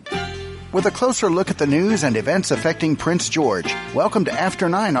with a closer look at the news and events affecting Prince George. Welcome to After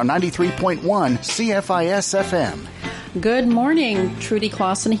 9 on 93.1 CFIS FM. Good morning. Trudy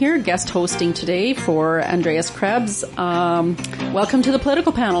Clausen here, guest hosting today for Andreas Krebs. Welcome to the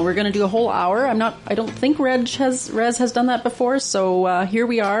political panel. We're going to do a whole hour. I don't think Rez has done that before, so here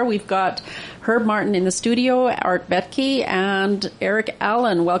we are. We've got Herb Martin in the studio, Art Betke, and Eric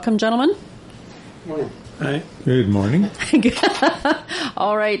Allen. Welcome, gentlemen. Morning. Hi. Good morning.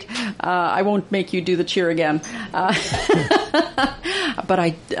 All right. I won't make you do the cheer again. But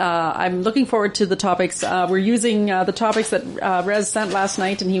I'm looking forward to the topics. We're using the topics that Rez sent last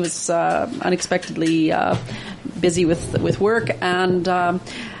night, and he was unexpectedly busy with work. And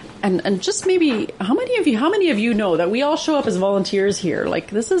just maybe, how many of you know that we all show up as volunteers here?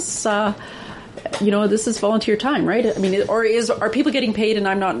 Like, this is... this is volunteer time, right? I mean, are people getting paid and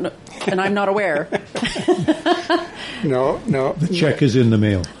I'm not aware? No. The check is in the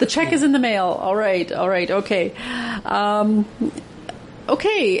mail. The check is in the mail. All right. Okay.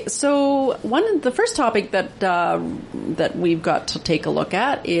 Okay. So the first topic that we've got to take a look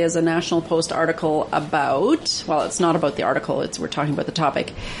at is a National Post article about. Well, it's not about the article. We're talking about the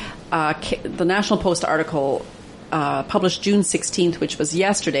topic. The National Post article. Published June 16th, which was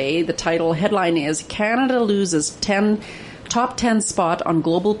yesterday. The headline is Canada loses top 10 spot on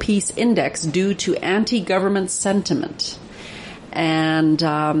Global Peace Index due to anti-government sentiment. And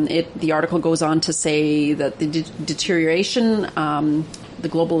the article goes on to say that the deterioration, the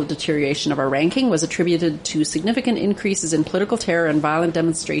global deterioration of our ranking was attributed to significant increases in political terror and violent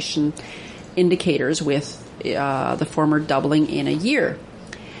demonstration indicators, with the former doubling in a year.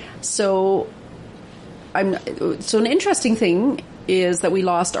 So an interesting thing is that we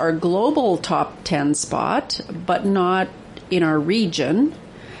lost our global top 10 spot, but not in our region.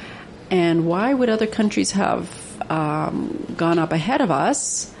 And why would other countries have gone up ahead of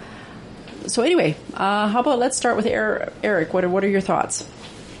us? So anyway, how about let's start with Eric. What are your thoughts?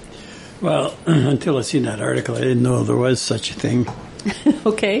 Well, until I seen that article, I didn't know there was such a thing.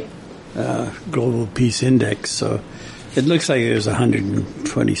 Okay. Global Peace Index. So it looks like there's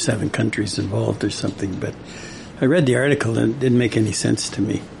 127 countries involved or something, but I read the article and it didn't make any sense to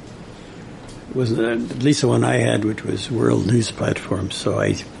me. It was at least the one I had, which was World News Platform, so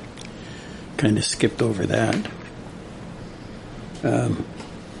I kind of skipped over that.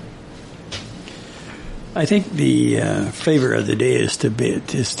 I think the flavor of the day is to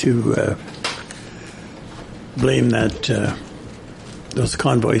blame those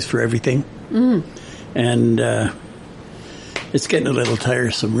convoys for everything, and it's getting a little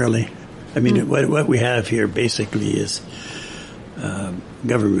tiresome, really. I mean, what we have here basically is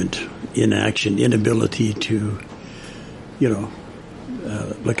government inaction, inability to,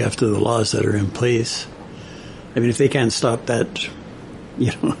 look after the laws that are in place. I mean, if they can't stop that,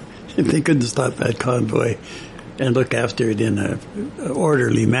 if they couldn't stop that convoy and look after it in an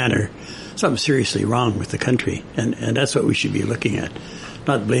orderly manner, something's seriously wrong with the country. And that's what we should be looking at.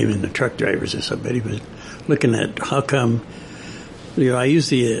 Not blaming the truck drivers or somebody, but looking at how come. I used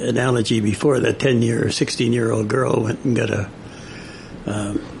the analogy before that 10-year or 16-year-old girl went and got a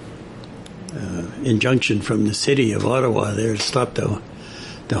injunction from the city of Ottawa there to stop the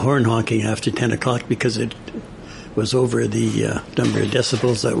horn honking after 10 o'clock because it was over the number of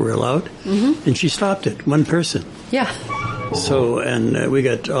decibels that were allowed. Mm-hmm. And she stopped it, one person. Yeah. So, and we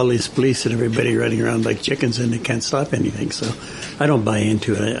got all these police and everybody running around like chickens and they can't stop anything. So I don't buy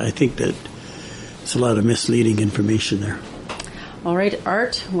into it. I think that it's a lot of misleading information there. All right,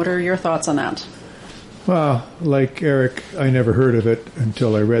 Art, what are your thoughts on that? Well, like Eric, I never heard of it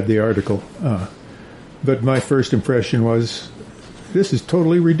until I read the article. But my first impression was, this is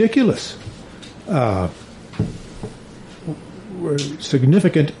totally ridiculous.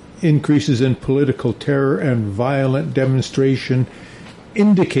 Significant increases in political terror and violent demonstration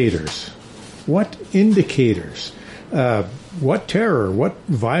indicators. What indicators? What terror? What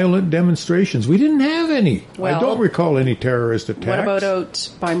violent demonstrations? We didn't have any. Well, I don't recall any terrorist attacks. What about out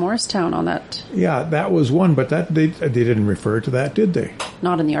by Morristown on that? Yeah, that was one, but that they didn't refer to that, did they?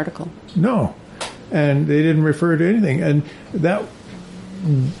 Not in the article. No, and they didn't refer to anything, and that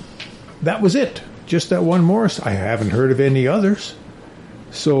was it. Just that one Morris. I haven't heard of any others.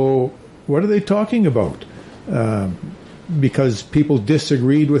 So what are they talking about? Because people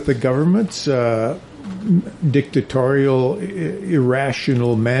disagreed with the government's dictatorial,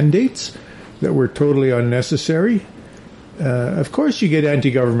 irrational mandates that were totally unnecessary. Of course you get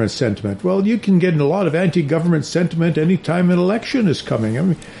anti-government sentiment. Well, you can get a lot of anti-government sentiment any time an election is coming. I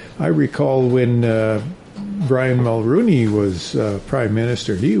mean, I recall when Brian Mulroney was Prime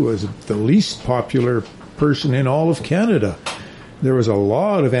Minister, he was the least popular person in all of Canada. There was a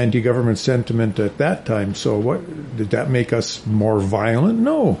lot of anti-government sentiment at that time. So what did that make us more violent?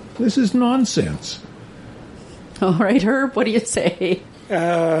 No, this is nonsense. All right, Herb, what do you say?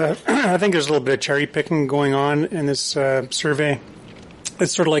 I think there's a little bit of cherry picking going on in this survey.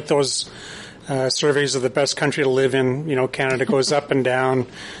 It's sort of like those surveys of the best country to live in. You know, Canada goes up and down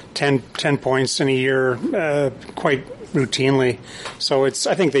 10 points in a year quite routinely. So I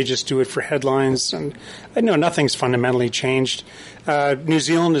think they just do it for headlines. And I know nothing's fundamentally changed. New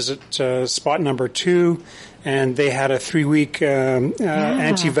Zealand is at spot number 2, and they had a 3-week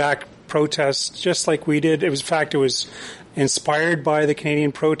anti-vax protest just like we did. In fact, it was inspired by the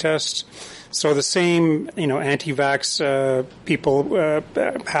Canadian protest. So the same, anti-vax people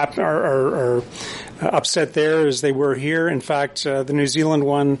are upset there as they were here. In fact, the New Zealand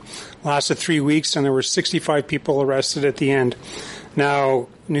one lasted 3 weeks, and there were 65 people arrested at the end. Now,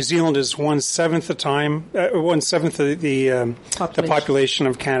 New Zealand is 1/7 of the population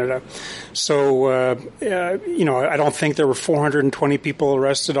of Canada. So, I don't think there were 420 people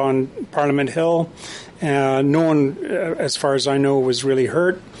arrested on Parliament Hill. No one, as far as I know, was really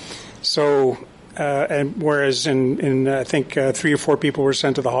hurt. So, and whereas in I think 3 or 4 people were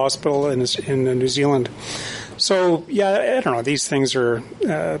sent to the hospital in New Zealand. So, yeah, I don't know. These things are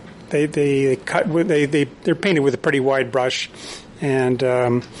they're painted with a pretty wide brush, and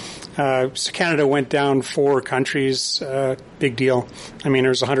so Canada went down 4 countries. Big deal. I mean,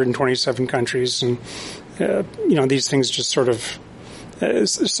 there's 127 countries, and these things just sort of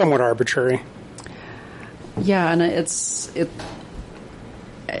somewhat arbitrary. Yeah, and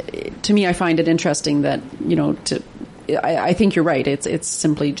to me, I find it interesting that, I think you're right. It's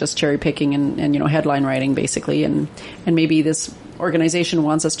simply just cherry picking and headline writing basically. And maybe this organization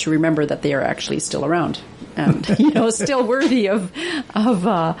wants us to remember that they are actually still around and, still worthy of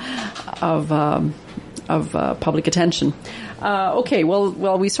public attention. Okay.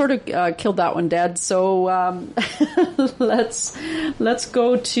 Well, we sort of killed that one dead. So, let's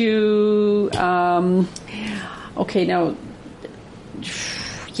go to, okay. Now,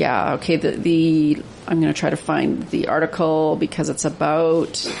 yeah, okay, I'm going to try to find the article because it's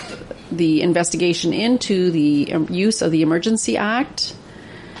about the investigation into the use of the Emergency Act.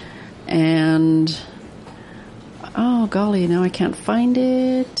 And, oh, golly, now I can't find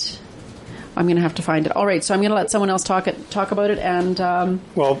it. I'm going to have to find it. All right, so I'm going to let someone else talk about it. And Herb,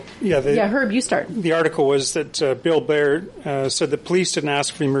 you start. The article was that Bill Blair said the police didn't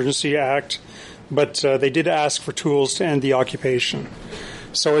ask for the Emergency Act, but they did ask for tools to end the occupation.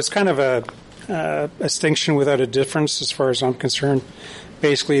 So it's kind of a distinction without a difference as far as I'm concerned.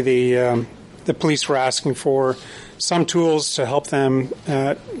 Basically, the police were asking for some tools to help them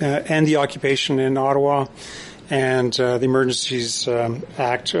end the occupation in Ottawa, and the Emergencies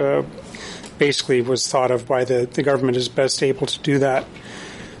Act basically was thought of by the government as best able to do that.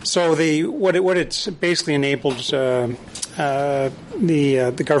 So what it's basically enabled the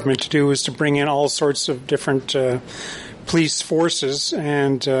government to do is to bring in all sorts of different police forces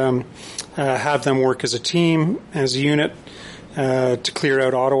and have them work as a team, as a unit, to clear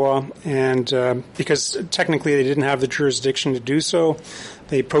out Ottawa. And because technically they didn't have the jurisdiction to do so,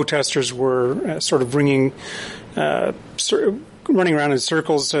 the protesters were sort of running around in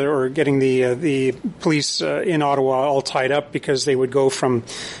circles or getting the police in Ottawa all tied up because they would go from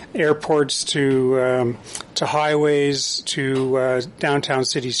airports to highways to downtown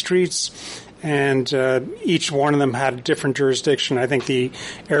city streets. And each one of them had a different jurisdiction. I think the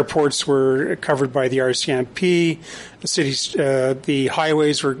airports were covered by the RCMP, the cities, the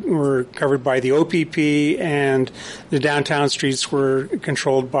highways were covered by the OPP, and the downtown streets were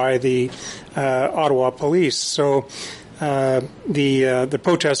controlled by the Ottawa police. So the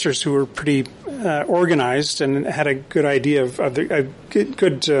protesters, who were pretty organized and had a good idea of a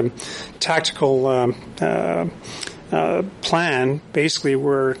good tactical plan, basically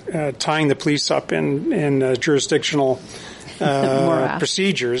were tying the police up in jurisdictional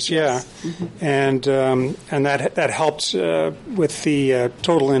procedures, yes. And that helped with the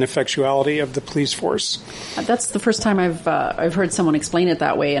total ineffectuality of the police force. That's the first time I've heard someone explain it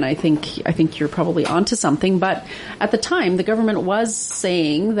that way, and I think you're probably onto something. But at the time, the government was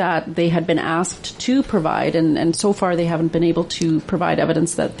saying that they had been asked to provide, and so far they haven't been able to provide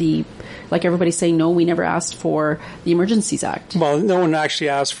evidence that like everybody's saying, no, we never asked for the Emergencies Act. Well, no one actually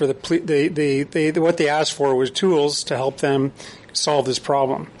asked for what they asked for was tools to help them solve this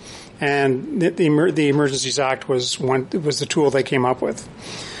problem, and the Emergencies Act was the tool they came up with.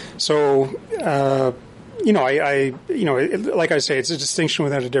 So, like I say, it's a distinction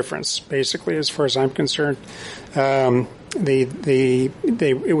without a difference, basically, as far as I'm concerned.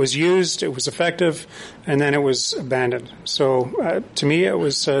 it was used, it was effective, and then it was abandoned. So to me, it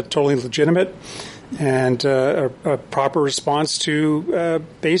was totally legitimate and a proper response to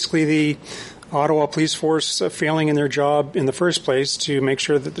basically the Ottawa Police Force failing in their job in the first place to make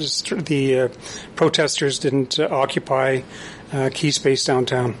sure that the protesters didn't occupy key space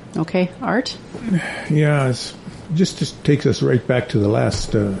downtown. Okay, Art? Yeah, it just takes us right back to the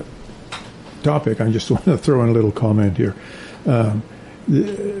last topic. I just want to throw in a little comment here.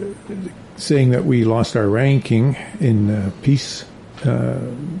 Saying that we lost our ranking in peace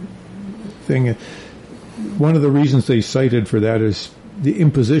thing. One of the reasons they cited for that is the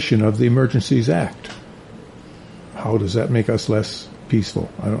imposition of the Emergencies Act. How does that make us less peaceful?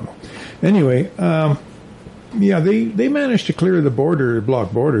 I don't know. Anyway, they managed to clear the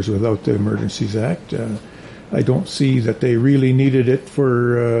block borders without the Emergencies Act. I don't see that they really needed it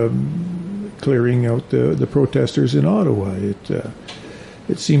for clearing out the protesters in Ottawa.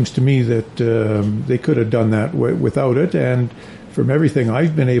 It seems to me that they could have done that without it, and from everything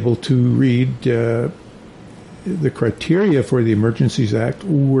I've been able to read, the criteria for the Emergencies Act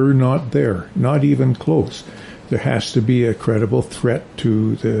were not there, not even close. There has to be a credible threat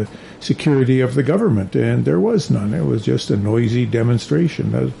to the security of the government, and there was none. It was just a noisy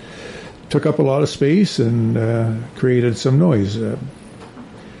demonstration that took up a lot of space and created some noise.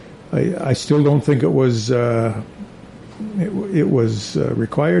 I still don't think it was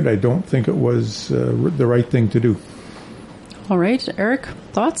required. I don't think it was the right thing to do. All right, Eric,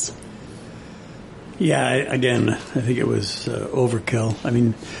 thoughts? Yeah, again, I think it was overkill. I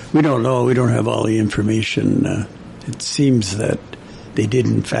mean, we don't know. We don't have all the information. It seems that they did,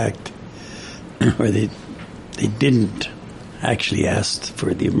 in fact, or they didn't actually ask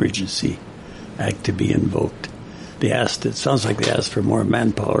for the Emergency Act to be invoked. It sounds like they asked for more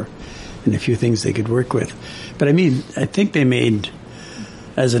manpower and a few things they could work with. But I mean, I think they made,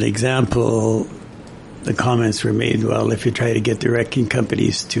 as an example, the comments were made, well, if you try to get the wrecking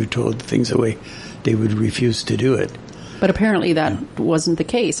companies to tow things away, they would refuse to do it. But apparently that wasn't the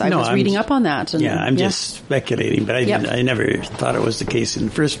case. I was reading up on that. And, I'm just speculating, but I never thought it was the case in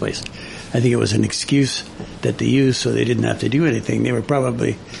the first place. I think it was an excuse that they used so they didn't have to do anything. They were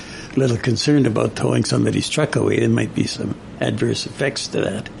probably a little concerned about towing somebody's truck away. There might be some adverse effects to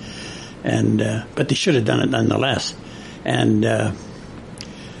that. But they should have done it nonetheless. And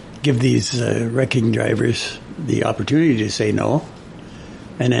give these wrecking drivers the opportunity to say no,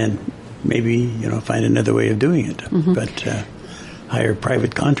 and then maybe, find another way of doing it. Mm-hmm. But hire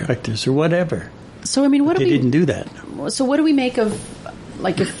private contractors or whatever. So, I mean, they didn't do that. So what do we make of,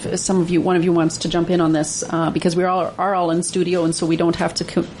 like, if one of you wants to jump in on this, because we are all in studio, and so we don't have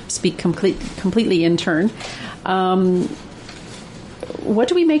to speak completely in turn. What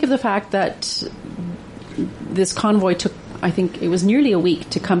do we make of the fact that this convoy took, I think it was nearly a week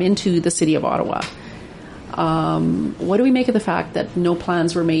to come into the city of Ottawa? What do we make of the fact that no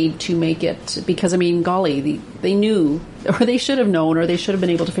plans were made to make it? Because, I mean, golly, they knew, or they should have known, or they should have been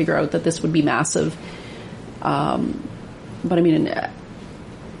able to figure out that this would be massive. But, I mean,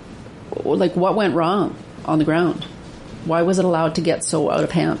 like, what went wrong on the ground? Why was it allowed to get so out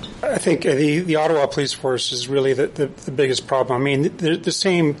of hand? I think the Ottawa Police Force is really the biggest problem. I mean, the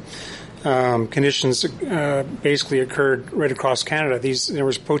same conditions basically occurred right across Canada. There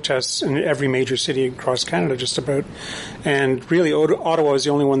was protests in every major city across Canada, just about, and really Ottawa was the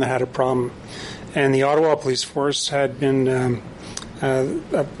only one that had a problem. And the Ottawa Police Force had been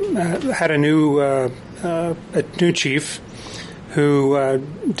had a new chief who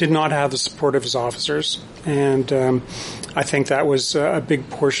did not have the support of his officers, and I think that was a big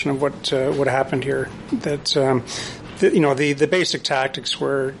portion of what happened here. That the basic tactics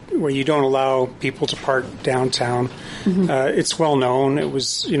were where you don't allow people to park downtown. Mm-hmm. It's well known. It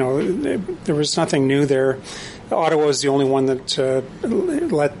was there was nothing new there. Ottawa was the only one that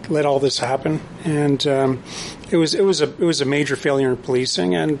let all this happen, and it was a major failure in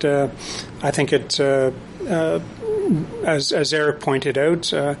policing. And I think it, as Eric pointed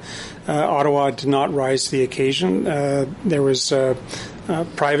out, Ottawa did not rise to the occasion. There was a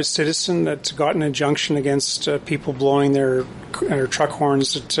private citizen that got an injunction against people blowing their truck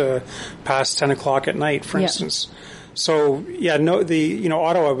horns at past 10 o'clock at night, for instance. So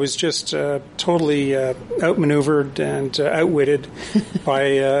Ottawa was just totally outmaneuvered and outwitted by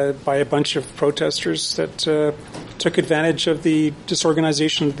a bunch of protesters that took advantage of the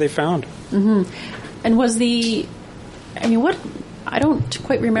disorganization that they found. Mm-hmm. And I don't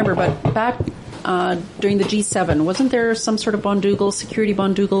quite remember, but back during the G7, wasn't there some sort of security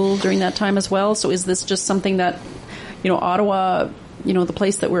bondugle during that time as well? So is this just something that, Ottawa, the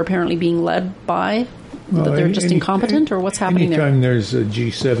place that we're apparently being led by, Well, that they're just incompetent, or what's happening there? Anytime there's a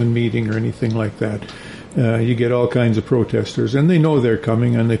G7 meeting or anything like that, you get all kinds of protesters, and they know they're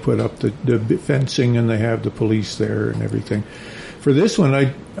coming, and they put up the fencing, and they have the police there and everything. For this one,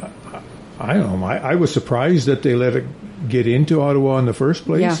 I don't know. I was surprised that they let it get into Ottawa in the first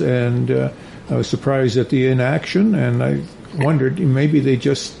place, and I was surprised at the inaction, and I wondered maybe they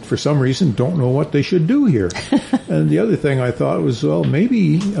just, for some reason, don't know what they should do here. And the other thing I thought was, well,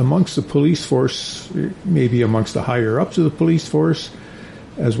 maybe amongst the police force, maybe amongst the higher-ups of the police force,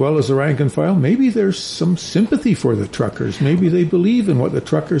 as well as the rank and file, maybe there's some sympathy for the truckers. Maybe they believe in what the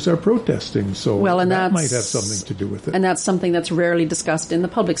truckers are protesting. So that might have something to do with it. And that's something that's rarely discussed in the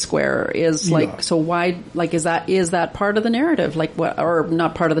public square. So why? Like, is that part of the narrative? Like, what, or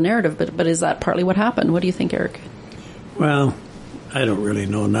not part of the narrative, but is that partly what happened? What do you think, Eric? Well, I don't really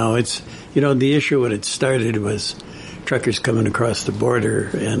know now. It's, the issue when it started was truckers coming across the border,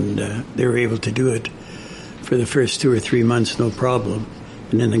 and they were able to do it for the first 2 or 3 months, no problem.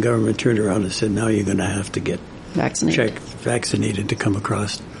 And then the government turned around and said, now you're going to have to get vaccinated to come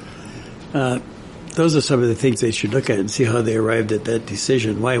across. Those are some of the things they should look at and see how they arrived at that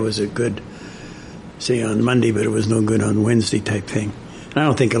decision. Why was it good, say, on Monday, but it was no good on Wednesday type thing? And I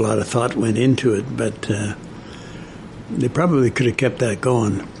don't think a lot of thought went into it, but they probably could have kept that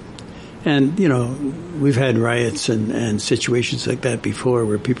going. And, we've had riots and situations like that before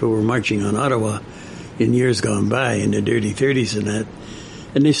where people were marching on Ottawa in years gone by in the dirty 30s and that.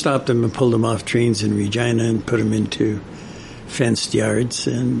 And they stopped them and pulled them off trains in Regina and put them into fenced yards.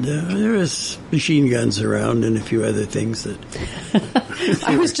 And there was machine guns around and a few other things that...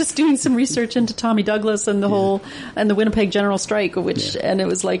 I was just doing some research into Tommy Douglas and the whole, and the Winnipeg General Strike, and it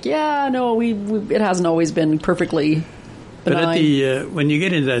was like, it hasn't always been perfectly benign. But when you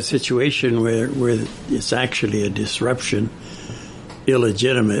get into that situation where it's actually a disruption,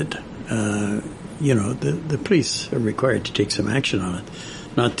 illegitimate, the police are required to take some action on it,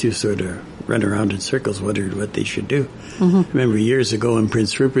 not to sort of run around in circles wondering what they should do. Mm-hmm. Remember years ago in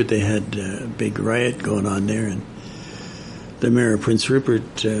Prince Rupert, they had a big riot going on there, and the mayor of Prince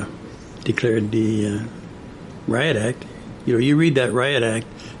Rupert declared the riot act. You read that riot act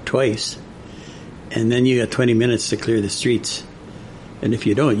twice, and then you got 20 minutes to clear the streets. And if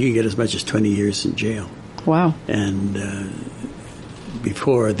you don't, you can get as much as 20 years in jail. Wow. And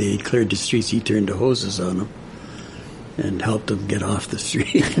before they cleared the streets, he turned the hoses on them and helped them get off the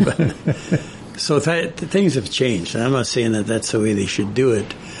street. So things have changed. I'm not saying that that's the way they should do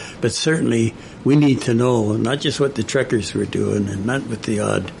it, but certainly we need to know not just what the truckers were doing and not what the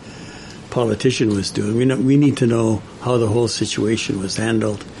odd politician was doing. We need to know how the whole situation was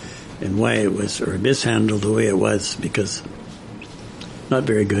handled and why it was, or mishandled the way it was, because not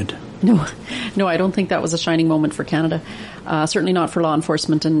very good. No, I don't think that was a shining moment for Canada. Certainly not for law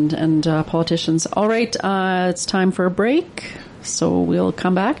enforcement and politicians. All right, it's time for a break, so we'll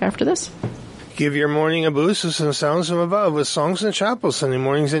come back after this. Give your morning a boost with some sounds from above with Songs in the Chapel, Sunday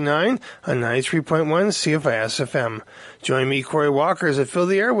mornings at 9 on 93.1 CFIS FM. Join me, Corey Walker, as I fill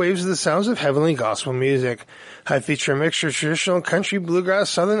the airwaves with the sounds of heavenly gospel music. I feature a mixture of traditional country,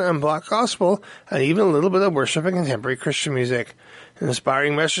 bluegrass, southern, and block gospel, and even a little bit of worship and contemporary Christian music. An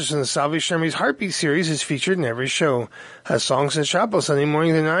inspiring message from the Salvation Army's Heartbeat series is featured in every show. As Songs in the Chapel, Sunday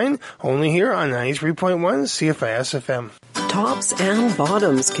mornings at 9, only here on 93.1 CFIS FM. Tops and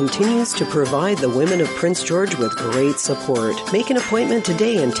Bottoms continues to provide the women of Prince George with great support. Make an appointment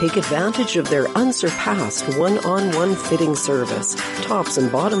today and take advantage of their unsurpassed one-on-one fitting service. Tops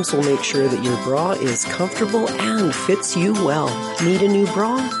and Bottoms will make sure that your bra is comfortable and fits you well. Need a new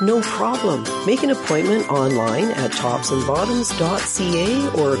bra? No problem. Make an appointment online at topsandbottoms.ca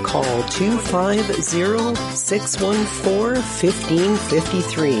or call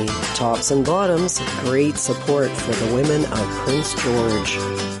 250-614-1553. Tops and Bottoms, great support for the women of Prince George.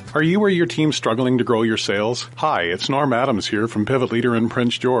 Are you or your team struggling to grow your sales? Hi, it's Norm Adams here from Pivot Leader in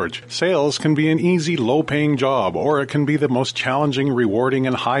Prince George. Sales can be an easy, low-paying job, or it can be the most challenging, rewarding,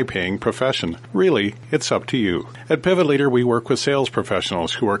 and high-paying profession. Really, it's up to you. At Pivot Leader, we work with sales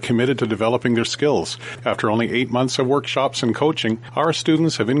professionals who are committed to developing their skills. After only 8 months of workshops and coaching, our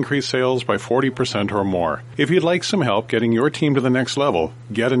students have increased sales by 40% or more. If you'd like some help getting your team to the next level,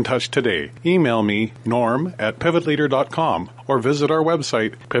 get in touch today. Email me, norm@pivotleader.com, or visit our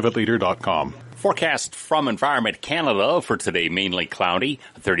website, pivotleader.com. Forecast from Environment Canada for today, mainly cloudy,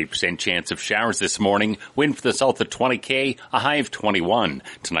 a 30% chance of showers this morning, wind for the south at 20 km, a high of 21.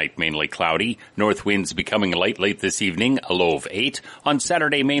 Tonight, mainly cloudy, north winds becoming light late this evening, a low of 8. On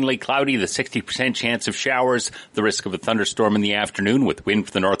Saturday, mainly cloudy, the 60% chance of showers, the risk of a thunderstorm in the afternoon with wind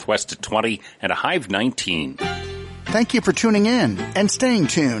for the northwest at 20 and a high of 19. Thank you for tuning in and staying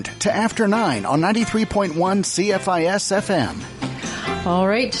tuned to After 9 on 93.1 CFIS FM. All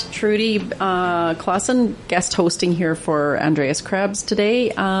right, Trudy Clausen, guest hosting here for Andreas Krebs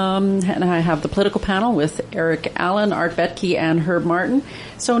today. And I have the political panel with Eric Allen, Art Betke, and Herb Martin.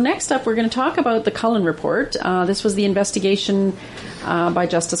 So next up, we're going to talk about the Cullen Report. This was the investigation by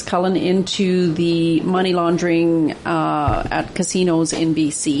Justice Cullen into the money laundering at casinos in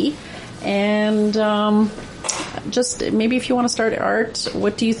BC. And just maybe if you want to start, Art,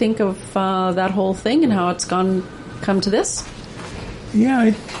 what do you think of that whole thing and how it's come to this?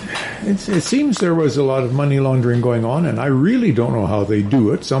 Yeah, it seems there was a lot of money laundering going on, and I really don't know how they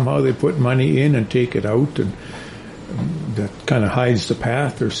do it. Somehow they put money in and take it out, and that kind of hides the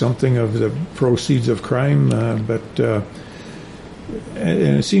path or something of the proceeds of crime. And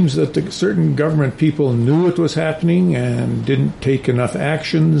it seems that certain government people knew it was happening and didn't take enough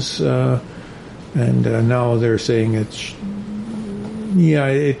actions, and now they're saying it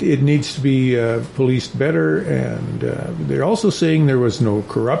needs to be policed better, and they're also saying there was no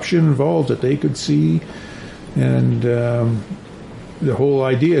corruption involved that they could see, and the whole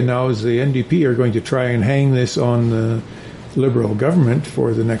idea now is the NDP are going to try and hang this on the Liberal government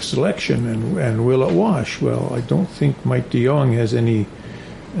for the next election, and will it wash? Well, I don't think Mike de Jong has any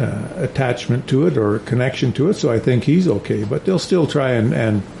attachment to it or connection to it, so I think he's okay, but they'll still try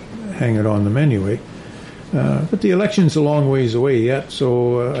and hang it on them anyway. But the election's a long ways away yet,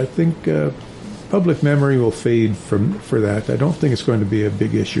 so I think public memory will fade for that. I don't think it's going to be a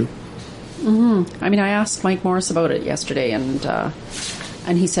big issue. Mm-hmm. I mean, I asked Mike Morris about it yesterday,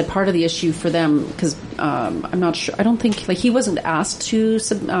 and he said part of the issue for them, because I'm not sure, I don't think, he wasn't asked to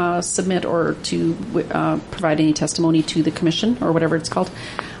submit or to provide any testimony to the commission or whatever it's called.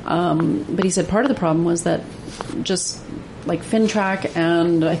 But he said part of the problem was that just like FinTrack,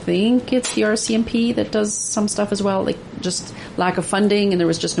 and I think it's the RCMP that does some stuff as well, just lack of funding, and there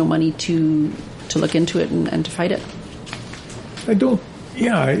was just no money to look into it and to fight it. To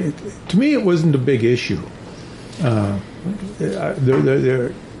me it wasn't a big issue.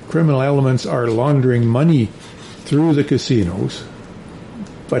 The criminal elements are laundering money through the casinos,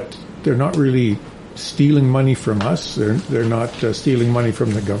 but they're not really stealing money from us. They're not stealing money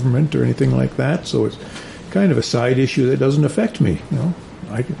from the government or anything like that, so it's kind of a side issue that doesn't affect me.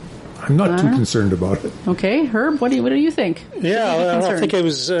 I'm not too concerned about it. Okay, Herb, what do you think? Yeah, I don't think it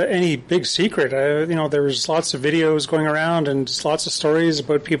was any big secret. There was lots of videos going around and just lots of stories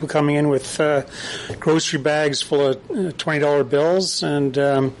about people coming in with grocery bags full of $20 bills, and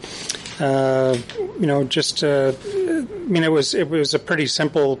it was a pretty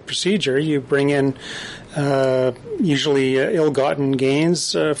simple procedure. You bring in usually ill-gotten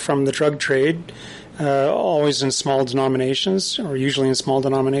gains from the drug trade. Always in small denominations, or usually in small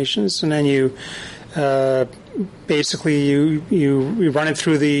denominations, and then you basically you run it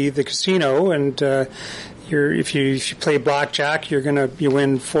through the casino, and if you play blackjack, you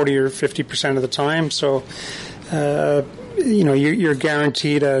win 40 or 50% of the time. So you're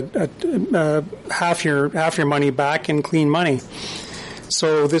guaranteed half your money back in clean money.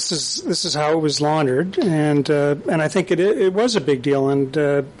 So this is how it was laundered, and I think it was a big deal, and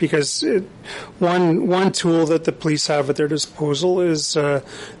because one tool that the police have at their disposal is the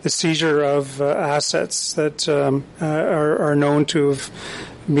seizure of assets that are known to have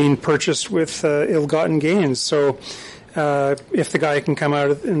been purchased with ill-gotten gains. So if the guy can come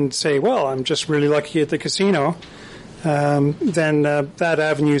out and say, "Well, I'm just really lucky at the casino," then that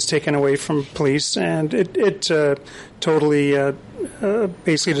avenue is taken away from police, and it totally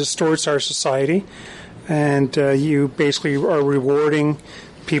basically distorts our society, and you basically are rewarding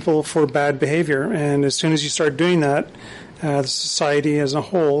people for bad behavior. And as soon as you start doing that, the society as a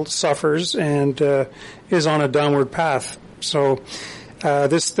whole suffers and is on a downward path. So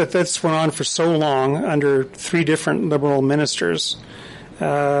this went on for so long under 3 different Liberal ministers.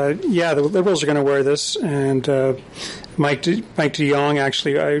 The Liberals are going to wear this, and Mike de Jong,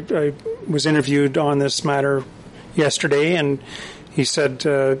 actually, I was interviewed on this matter yesterday, and he said,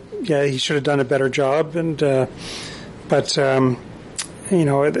 he should have done a better job, and that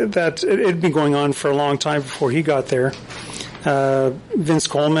it had been going on for a long time before he got there. Vince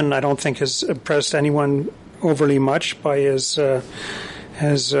Coleman, I don't think has impressed anyone overly much by his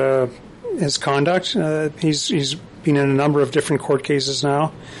conduct. He's been in a number of different court cases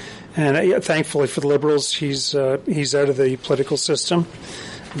now, and thankfully for the Liberals, he's out of the political system.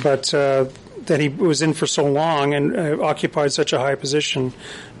 But that he was in for so long and occupied such a high position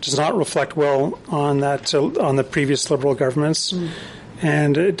does not reflect well on the previous Liberal governments,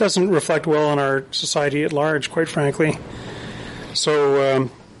 and it doesn't reflect well on our society at large, quite frankly. So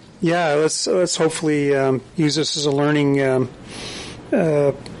Yeah, let's hopefully use this as a learning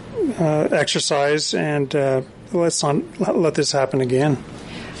exercise, and let's not let this happen again.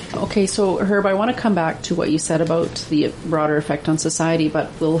 Okay, so Herb, I want to come back to what you said about the broader effect on society, but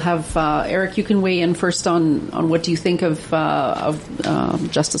we'll have Eric. You can weigh in first on what do you think of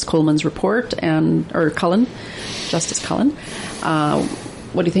Justice Coleman's report Justice Cullen.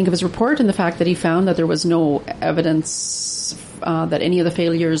 What do you think of his report and the fact that he found that there was no evidence that any of the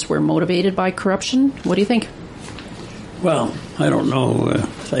failures were motivated by corruption? What do you think? Well, I don't know.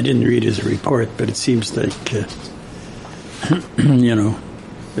 I didn't read his report, but it seems like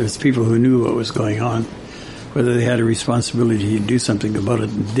there's people who knew what was going on. Whether they had a responsibility to do something about it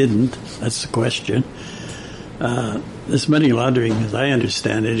and didn't, that's the question. This money laundering, as I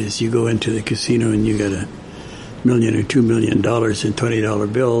understand it, is you go into the casino and you get $1 million or $2 million in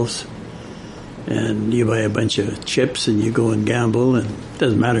 $20 bills, and you buy a bunch of chips and you go and gamble, and it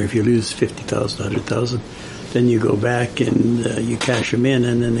doesn't matter if you lose $50,000, $100,000. Then you go back and you cash them in,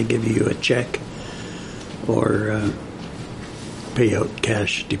 and then they give you a check or pay out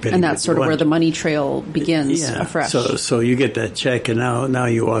cash, depending. And that's sort of where the money trail begins afresh. So you get that check, and now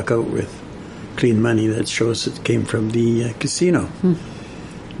you walk out with clean money that shows it came from the casino.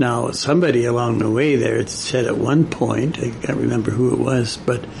 Now, somebody along the way there said at one point, I can't remember who it was,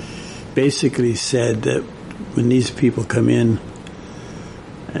 but basically said that when these people come in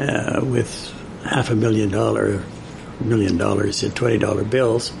with $500,000, $1 million in $20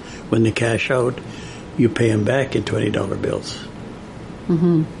 bills, when they cash out, you pay them back in $20 bills.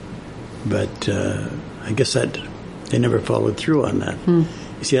 Mm-hmm. But I guess that they never followed through on that.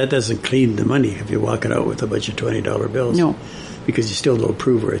 You see, that doesn't clean the money if you're walking out with a bunch of $20 bills. No. Because you still don't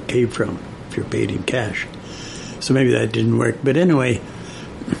prove where it came from if you're paid in cash. So maybe that didn't work. But anyway,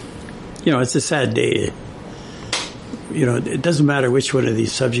 it's a sad day. It doesn't matter which one of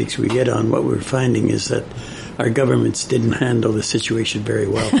these subjects we get on. What we're finding is that our governments didn't handle the situation very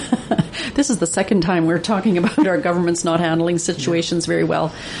well. This is the second time we're talking about our governments not handling situations very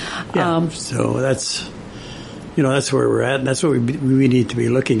well. Yeah. So that's where we're at, and that's what we need to be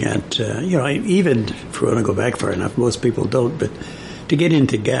looking at. Even if we want to go back far enough, most people don't, but to get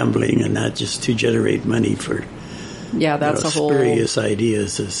into gambling and not just to generate money for that's a whole spurious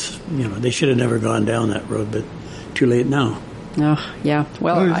ideas is, they should have never gone down that road, but too late now. Oh, yeah.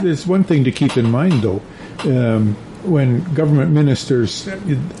 Well, there's one thing to keep in mind, though. When government ministers,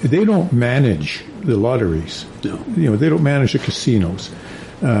 they don't manage the lotteries. No. They don't manage the casinos.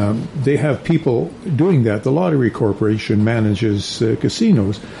 They have people doing that. The Lottery Corporation manages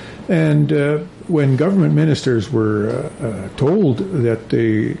casinos. And when government ministers were told that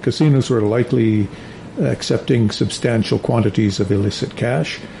the casinos were likely accepting substantial quantities of illicit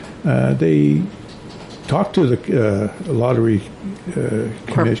cash, they talked to the Lottery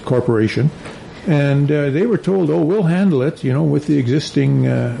Corporation, and they were told, we'll handle it, with the existing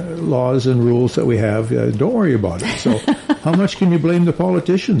laws and rules that we have. Don't worry about it. So how much can you blame the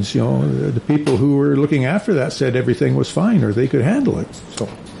politicians? The people who were looking after that said everything was fine, or they could handle it. So.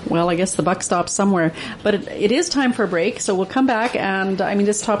 Well, I guess the buck stops somewhere. But it is time for a break, so we'll come back. And,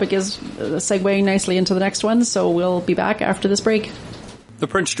 this topic is segueing nicely into the next one, so we'll be back after this break. The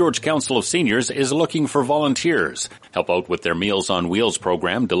Prince George Council of Seniors is looking for volunteers. Help out with their Meals on Wheels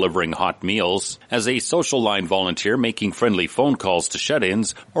program, delivering hot meals, as a social line volunteer making friendly phone calls to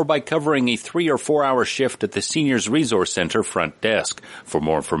shut-ins, or by covering a 3 or 4 hour shift at the Seniors Resource Center front desk. For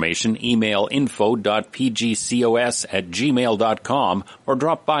more information, email info.pgcos@gmail.com or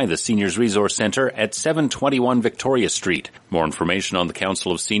drop by the Seniors Resource Center at 721 Victoria Street. More information on the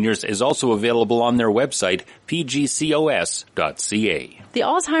Council of Seniors is also available on their website, pgcos.ca. The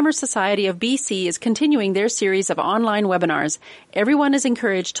Alzheimer's Society of BC is continuing their series of online webinars. Everyone is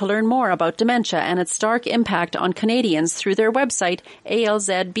encouraged to learn more about dementia and its stark impact on Canadians through their website,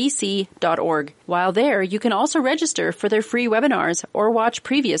 alzbc.org. While there, you can also register for their free webinars or watch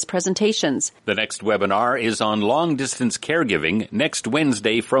previous presentations. The next webinar is on long-distance caregiving next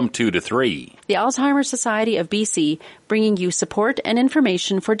Wednesday from 2 to 3. The Alzheimer's Society of BC, bringing you support and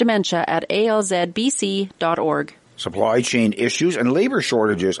information for dementia at alzbc.org. Supply chain issues and labor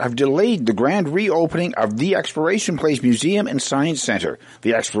shortages have delayed the grand reopening of the Exploration Place Museum and Science Center.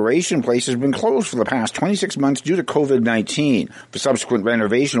 The Exploration Place has been closed for the past 26 months due to COVID-19. The subsequent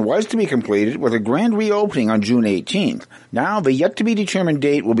renovation was to be completed with a grand reopening on June 18th. Now, the yet-to-be-determined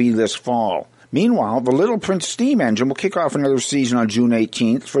date will be this fall. Meanwhile, the Little Prince steam engine will kick off another season on June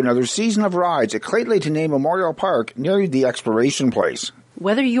 18th for another season of rides at Clayton Leighton Memorial Park near the Exploration Place.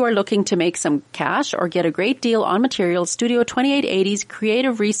 Whether you are looking to make some cash or get a great deal on materials, Studio 2880's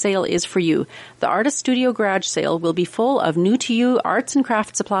creative resale is for you. The Artist Studio Garage Sale will be full of new-to-you arts and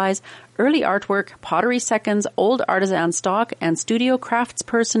craft supplies, early artwork, pottery seconds, old artisan stock, and studio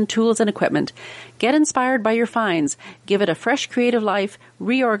craftsperson tools and equipment. Get inspired by your finds, give it a fresh creative life,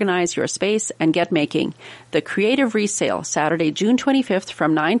 reorganize your space, and get making. The Creative Resale, Saturday, June 25th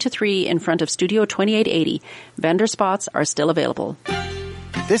from 9 to 3 in front of Studio 2880. Vendor spots are still available.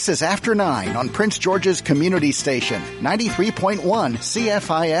 This is After 9 on Prince George's Community Station, 93.1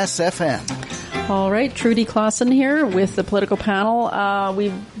 CFIS-FM. All right, Trudy Clausen here with the political panel.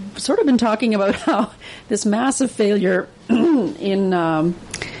 We've sort of been talking about how this massive failure in,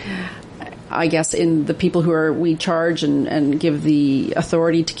 I guess, in the people who we charge and give the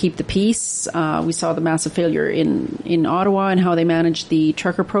authority to keep the peace. We saw the massive failure in Ottawa and how they managed the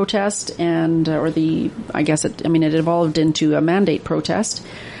trucker protest it evolved into a mandate protest.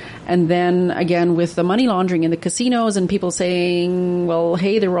 And then again with the money laundering in the casinos and people saying, well,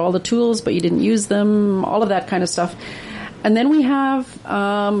 hey, there were all the tools, but you didn't use them, all of that kind of stuff. And then we have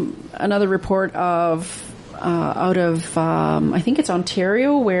another report out of I think it's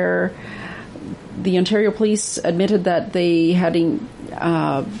Ontario, where the Ontario police admitted that they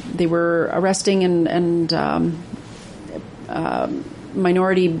were arresting and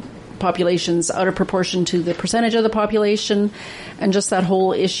minority populations out of proportion to the percentage of the population, and just that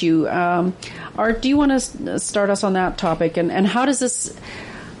whole issue. Art, do you want to start us on that topic? And how does this?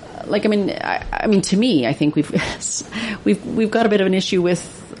 Like, I mean, to me, I think we've got a bit of an issue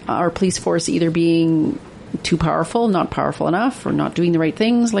with our police force either being too powerful, not powerful enough, or not doing the right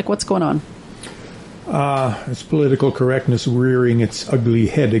things. Like, what's going on? It's political correctness rearing its ugly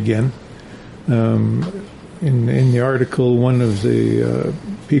head again. In the article, one of the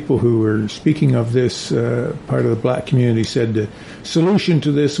people who were speaking of this part of the black community said the solution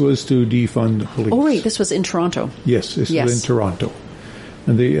to this was to defund the police. Oh, wait, this was in Toronto. Yes, this was in Toronto.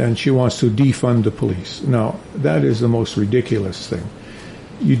 And she wants to defund the police. Now, that is the most ridiculous thing.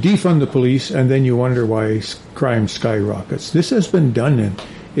 You defund the police, and then you wonder why crime skyrockets. This has been done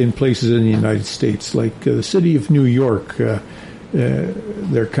in places in the United States, like the city of New York.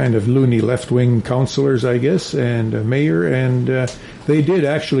 They're kind of loony left-wing councillors, I guess, and a mayor, and they did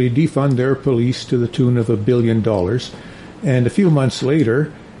actually defund their police to the tune of $1 billion. And a few months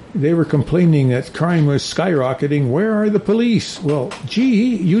later, they were complaining that crime was skyrocketing. Where are the police? Well,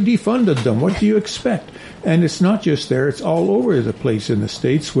 gee, you defunded them. What do you expect? And it's not just there. It's all over the place in the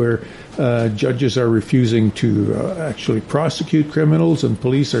States where judges are refusing to actually prosecute criminals, and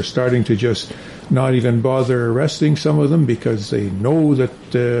police are starting to just not even bother arresting some of them because they know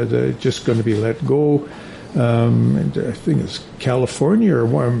that they're just going to be let go. And I think it's California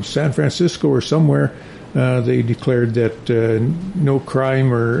or San Francisco or somewhere. They declared that no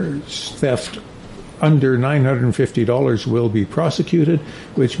crime or theft under $950 will be prosecuted,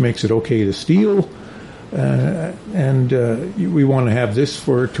 which makes it okay to steal. And we want to have this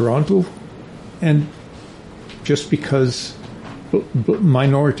for Toronto. And just because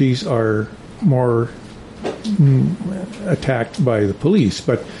minorities are more attacked by the police,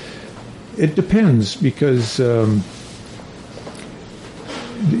 but it depends because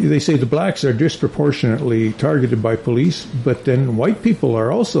they say the blacks are disproportionately targeted by police, but then white people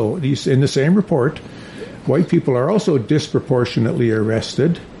are also, in the same report, white people are also disproportionately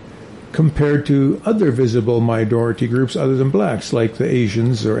arrested compared to other visible minority groups other than blacks, like the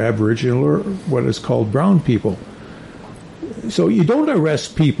Asians or Aboriginal or what is called brown people. So you don't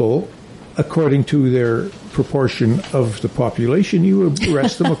arrest people according to their proportion of the population. You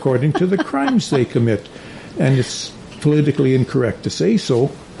arrest them according to the crimes they commit. And it's politically incorrect to say so,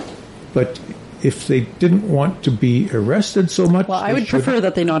 but if they didn't want to be arrested so much... Well, I would prefer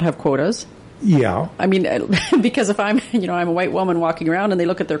that they not have quotas. Yeah. I mean, because if I'm a white woman walking around and they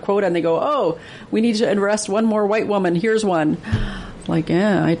look at their quota and they go, oh, we need to arrest one more white woman, here's one. Like,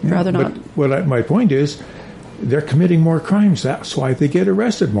 I'd rather not. But my point is, they're committing more crimes. That's why they get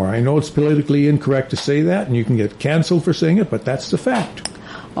arrested more. I know it's politically incorrect to say that, and you can get canceled for saying it, but that's the fact.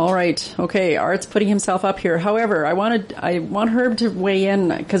 All right. Okay. Art's putting himself up here. However, I want Herb to weigh in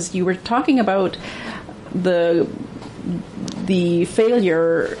because you were talking about the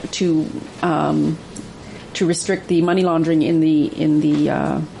failure to restrict the money laundering in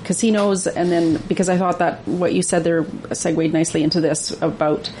the casinos, and then because I thought that what you said there segued nicely into this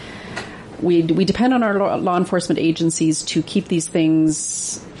about we depend on our law enforcement agencies to keep these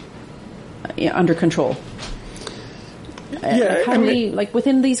things under control. Yeah, how do we, like,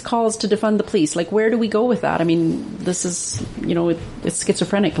 within these calls to defund the police, like, where do we go with that? I mean, this is, it's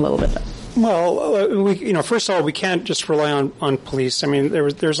schizophrenic a little bit. Well, first of all, we can't just rely on police. I mean,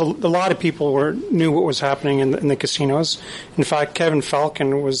 there's a lot of people who knew what was happening in the casinos. In fact, Kevin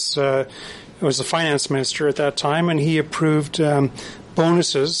Falcon was the finance minister at that time, and he approved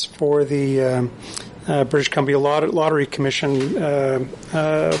bonuses for the British Columbia Lottery Commission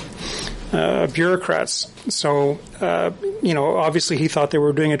bureaucrats. So, obviously he thought they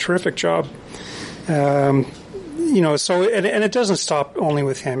were doing a terrific job. So it doesn't stop only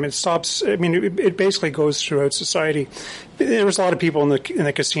with him. It stops. I mean, it basically goes throughout society. There was a lot of people in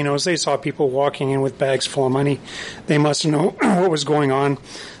the casinos. They saw people walking in with bags full of money. They must know what was going on.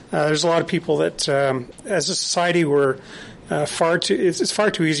 There's a lot of people that, as a society, we're it's far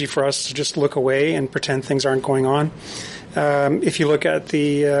too easy for us to just look away and pretend things aren't going on. If you look at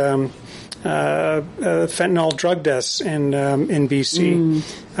the fentanyl drug deaths in BC.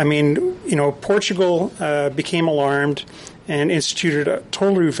 I mean, Portugal became alarmed and instituted a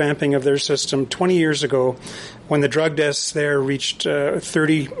total revamping of their system 20 years ago when the drug deaths there reached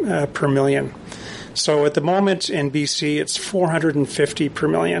 30 per million. So at the moment in BC, it's 450 per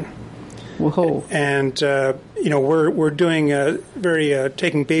million. Whoa. And, we're doing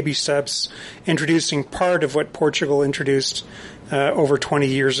taking baby steps, introducing part of what Portugal introduced over 20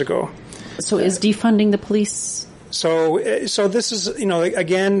 years ago. So is defunding the police? So this is,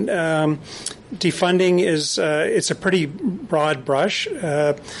 again, defunding is, it's a pretty broad brush.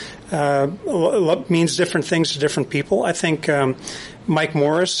 Means different things to different people. I think, Mike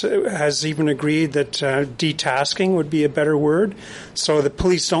Morris has even agreed that detasking would be a better word. So the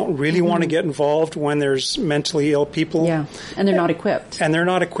police don't really want to get involved when there's mentally ill people. Yeah, and they're not equipped. And they're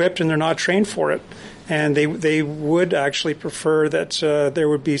not equipped and they're not trained for it. And they would actually prefer that there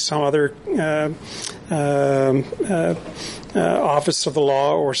would be some other office of the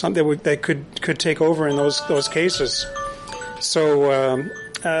law or something that could take over in those cases. So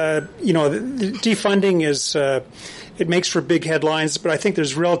the defunding is it makes for big headlines, but I think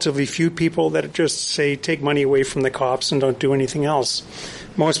there's relatively few people that just say take money away from the cops and don't do anything else.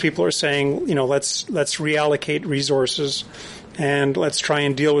 Most people are saying, let's reallocate resources. And let's try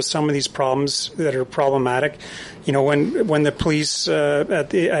and deal with some of these problems that are problematic. When the police at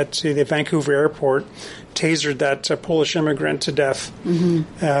the Vancouver airport tasered that Polish immigrant to death, again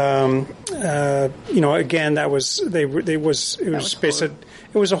that was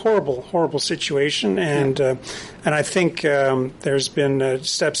it was a horrible situation, and I think there's been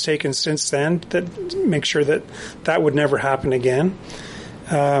steps taken since then that make sure that would never happen again.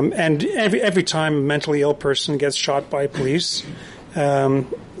 And every time a mentally ill person gets shot by police, we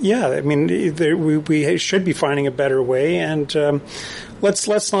should be finding a better way. And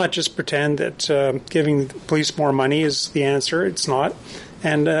let's not just pretend that giving the police more money is the answer. It's not.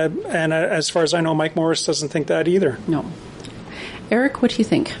 And as far as I know, Mike Morris doesn't think that either. No. Eric, what do you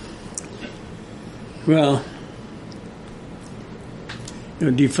think? Well,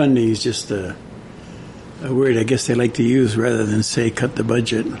 defunding is just a word I guess they like to use rather than say cut the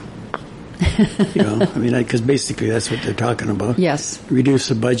budget. Because basically that's what they're talking about. Yes. Reduce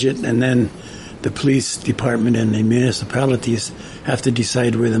the budget, and then the police department and the municipalities have to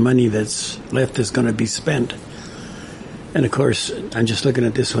decide where the money that's left is going to be spent. And of course, I'm just looking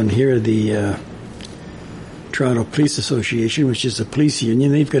at this one here, the Toronto Police Association, which is a police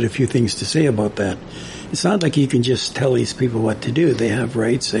union. They've got a few things to say about that. It's not like you can just tell these people what to do. They have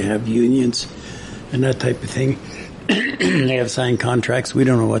rights, they have unions, and that type of thing. They have signed contracts. We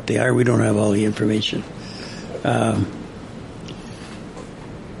don't know what they are. We don't have all the information.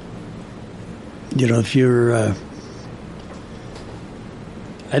 If you're...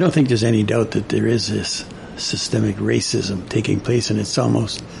 I don't think there's any doubt that there is this systemic racism taking place, and it's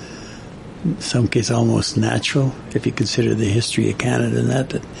almost, in some cases, almost natural if you consider the history of Canada and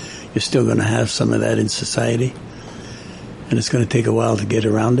that you're still going to have some of that in society, and it's going to take a while to get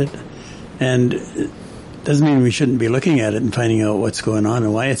around it. And it doesn't mean we shouldn't be looking at it and finding out what's going on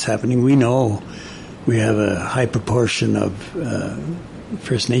and why it's happening. We know we have a high proportion of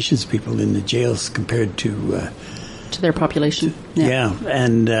First Nations people in the jails compared to their population. Yeah,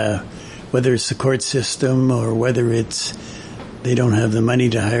 and whether it's the court system or whether it's they don't have the money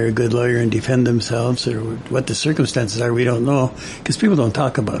to hire a good lawyer and defend themselves, or what the circumstances are, we don't know, because people don't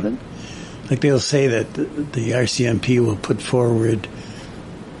talk about it. Like they'll say that the RCMP will put forward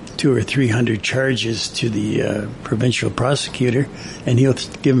 200 or 300 charges to the provincial prosecutor, and he'll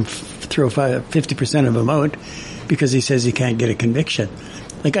throw 50% of them out because he says he can't get a conviction.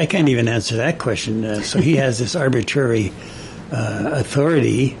 Like, I can't even answer that question. So he has this arbitrary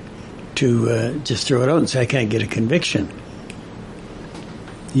authority to just throw it out and say, I can't get a conviction.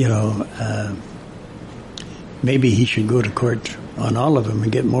 Maybe he should go to court on all of them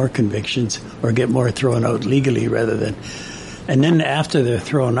and get more convictions or get more thrown out legally rather than... And then after they're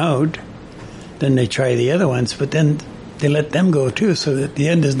thrown out, then they try the other ones, but then they let them go too, so that at the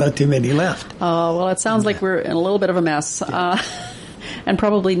end there's not too many left. Oh, well, it sounds like we're in a little bit of a mess. And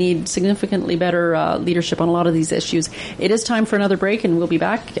probably need significantly better leadership on a lot of these issues. It is time for another break, and we'll be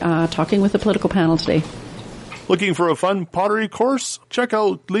back talking with the political panel today. Looking for a fun pottery course? Check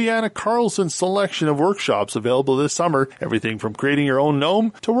out Leanna Carlson's selection of workshops available this summer. Everything from creating your own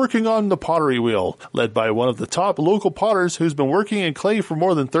gnome to working on the pottery wheel. Led by one of the top local potters who's been working in clay for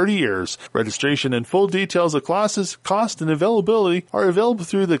more than 30 years. Registration and full details of classes, cost, and availability are available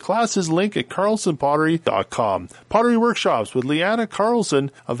through the classes link at carlsonpottery.com. Pottery workshops with Leanna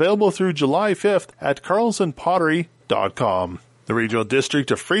Carlson available through July 5th at carlsonpottery.com. The Regional District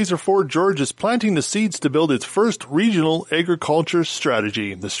of Fraser Fort George is planting the seeds to build its first regional agriculture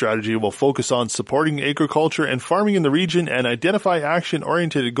strategy. The strategy will focus on supporting agriculture and farming in the region and identify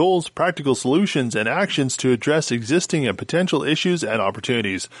action-oriented goals, practical solutions, and actions to address existing and potential issues and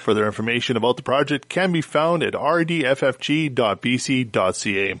opportunities. Further information about the project can be found at rdffg.bc.ca.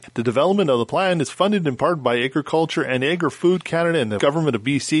 The development of the plan is funded in part by Agriculture and Agri-Food Canada and the Government of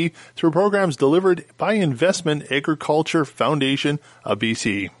BC through programs delivered by Investment Agriculture Foundation of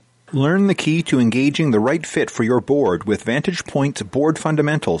BC. Learn the key to engaging the right fit for your board with Vantage Point's Board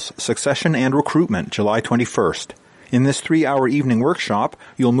Fundamentals, Succession and Recruitment, July 21st. In this 3-hour evening workshop,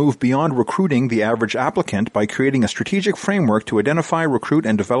 you'll move beyond recruiting the average applicant by creating a strategic framework to identify, recruit,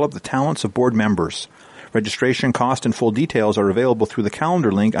 and develop the talents of board members. Registration, cost, and full details are available through the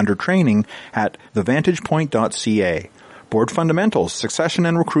calendar link under training at thevantagepoint.ca. Board Fundamentals, Succession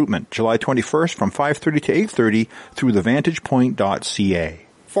and Recruitment, July 21st from 5:30 to 8:30 through thevantagepoint.ca.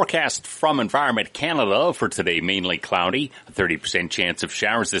 Forecast from Environment Canada for today, mainly cloudy, a 30% chance of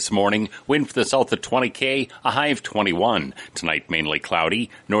showers this morning, wind for the south of 20 km, a high of 21. Tonight, mainly cloudy,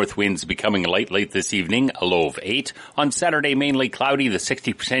 north winds becoming light late this evening, a low of 8. On Saturday, mainly cloudy, the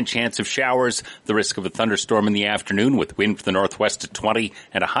 60% chance of showers, the risk of a thunderstorm in the afternoon with wind for the northwest at 20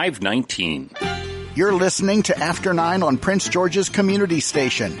 and a high of 19. You're listening to After 9 on Prince George's Community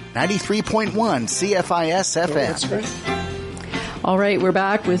Station, 93.1 CFIS FM. All right, we're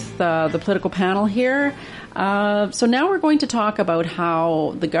back with the political panel here. So now we're going to talk about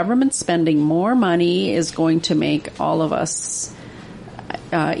how the government spending more money is going to make all of us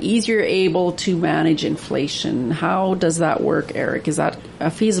easier able to manage inflation. How does that work, Eric? Is that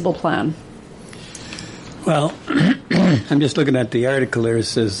a feasible plan? Well, I'm just looking at the article there. It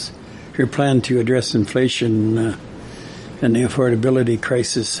says, your plan to address inflation and the affordability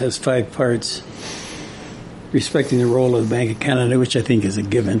crisis has 5 parts. Respecting the role of the Bank of Canada, which I think is a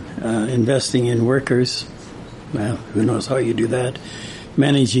given. Investing in workers. Well, who knows how you do that.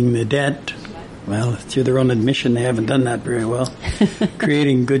 Managing the debt. Well, through their own admission, they haven't done that very well.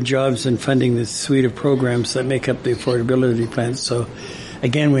 Creating good jobs and funding the suite of programs that make up the affordability plans. So,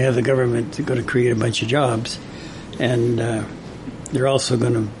 again, we have the government going to create a bunch of jobs. And they're also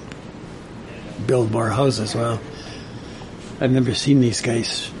going to build more houses. Well, I've never seen these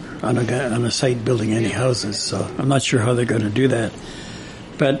guys on a site building any houses, so I'm not sure how they're going to do that.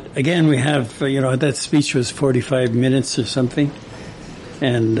 But again, we have, that speech was 45 minutes or something,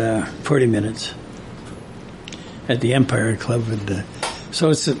 and 40 minutes at the Empire Club.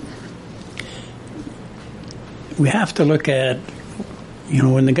 So we have to look at,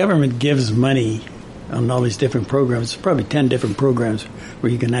 when the government gives money on all these different programs, probably 10 different programs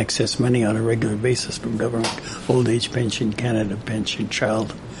where you can access money on a regular basis from government, old age pension, Canada pension,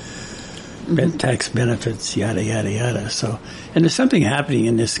 child tax benefits, yada, yada, yada. So, and there's something happening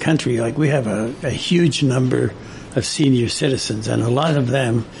in this country. Like, we have a huge number of senior citizens, and a lot of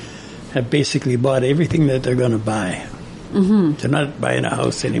them have basically bought everything that they're going to buy. Mm-hmm. They're not buying a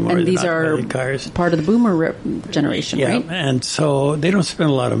house anymore. And these are cars. Part of the boomer generation, right? Yeah, and so they don't spend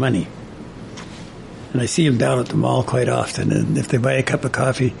a lot of money. And I see them down at the mall quite often, and if they buy a cup of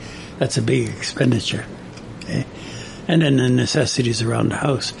coffee, that's a big expenditure. Okay? And then the necessities around the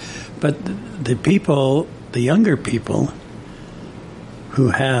house. But the younger people who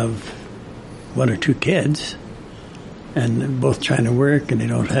have 1 or 2 kids and both trying to work and they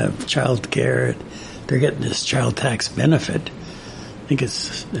don't have child care, they're getting this child tax benefit. I think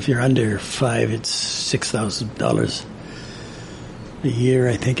it's, if you're under 5, it's $6,000 a year,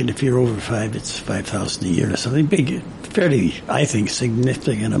 I think, and if you're over 5, it's $5,000 a year or something big, fairly, I think,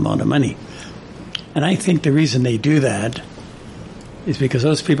 significant amount of money. And I think the reason they do that is because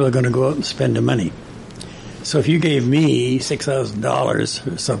those people are going to go out and spend the money. So if you gave me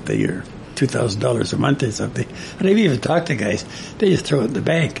 $6,000 or something, or $2,000 a month or something, and I've even talked to guys, they just throw it in the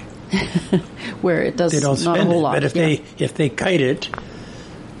bank. where it does they don't not spend a whole it. lot. But if they kite it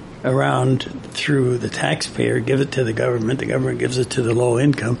around through the taxpayer, give it to the government gives it to the low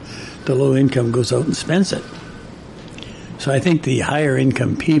income goes out and spends it. So I think the higher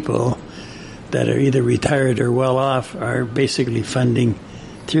income people that are either retired or well off are basically funding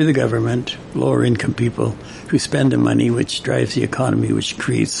through the government lower income people who spend the money, which drives the economy, which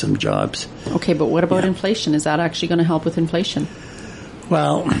creates some jobs. Okay, but what about inflation? Is that actually going to help with inflation?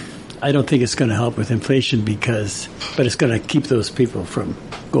 Well, I don't think it's going to help with inflation but it's going to keep those people from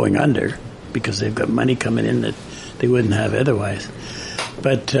going under because they've got money coming in that they wouldn't have otherwise.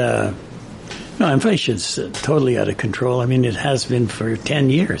 But no, inflation's totally out of control. I mean, it has been for 10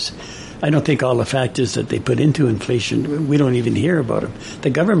 years. I don't think all the factors that they put into inflation, we don't even hear about them. The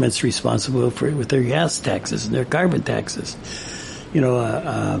government's responsible for it with their gas taxes and their carbon taxes. You know,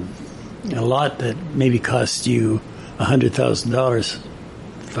 a lot that maybe cost you $100,000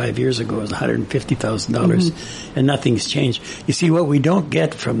 5 years ago was $150,000, and nothing's changed. You see, what we don't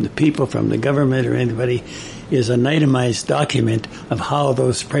get from the people, from the government or anybody, is an itemized document of how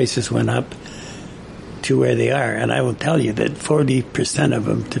those prices went up to where they are. And I will tell you that 40% of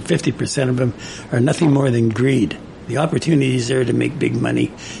them to 50% of them are nothing more than greed. The opportunity is there to make big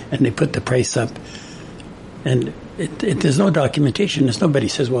money, and they put the price up. And there's no documentation. There's nobody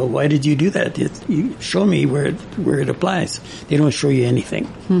says, well, why did you do that? You show me where it applies. They don't show you anything.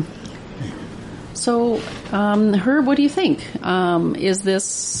 So, Herb, what do you think? What do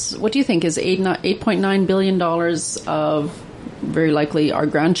you think? Is $8.9 billion of very likely our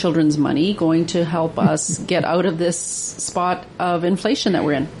grandchildren's money going to help us get out of this spot of inflation that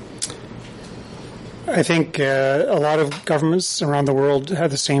we're in? I think a lot of governments around the world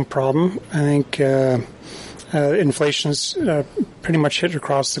have the same problem. I think inflation's pretty much hit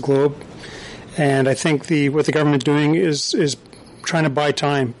across the globe, and I think what the government doing is trying to buy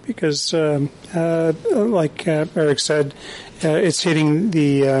time because, like Eric said, it's hitting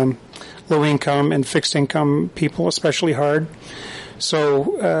the low income and fixed income people especially hard.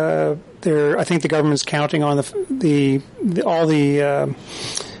 So I think the government's counting on all the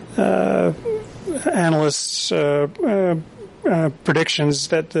analysts' predictions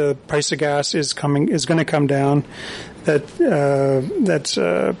that the price of gas is going to come down. That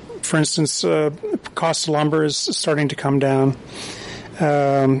for instance, cost of lumber is starting to come down.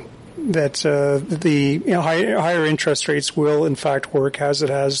 That the higher interest rates will in fact work as it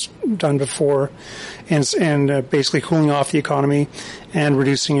has done before, and basically cooling off the economy and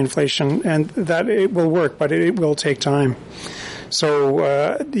reducing inflation, and that it will work, but it will take time.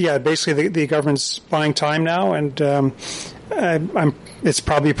 So basically the government's buying time now, and it's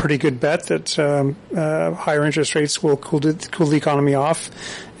probably a pretty good bet that higher interest rates will cool the economy off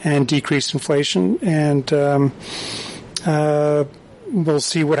and decrease inflation, and we'll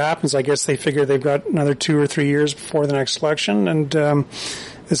see what happens. I guess they figure they've got another 2 or 3 years before the next election, and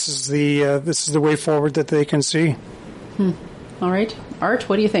this is the way forward that they can see. All right, Art,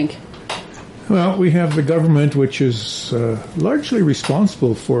 what do you think? Well, we have the government, which is largely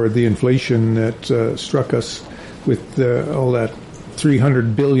responsible for the inflation that struck us with all that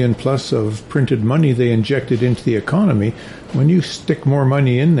 $300 billion plus of printed money they injected into the economy. When you stick more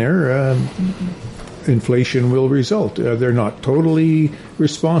money in there, inflation will result. They're not totally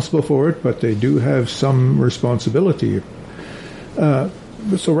responsible for it, but they do have some responsibility.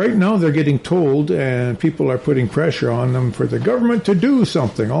 So right now they're getting told, and people are putting pressure on them for the government to do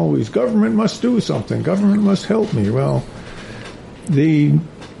something. Always, government must do something. Government must help me. Well, they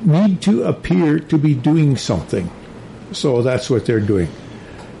need to appear to be doing something. So that's what they're doing.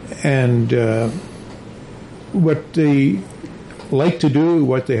 And what they like to do,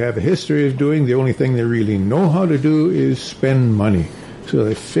 what they have a history of doing, the only thing they really know how to do is spend money. So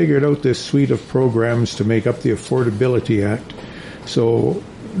they figured out this suite of programs to make up the Affordability Act. So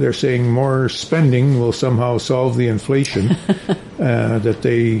they're saying more spending will somehow solve the inflation that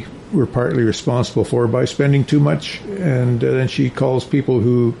they were partly responsible for by spending too much. And then she calls people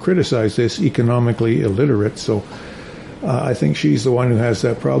who criticize this economically illiterate. So I think she's the one who has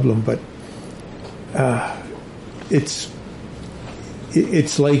that problem. But it's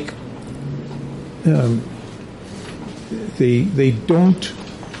like they don't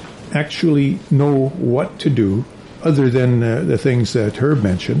actually know what to do other than the things that Herb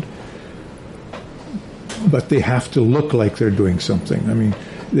mentioned, but they have to look like they're doing something. I mean,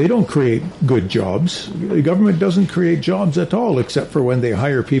 they don't create good jobs. The government doesn't create jobs at all, except for when they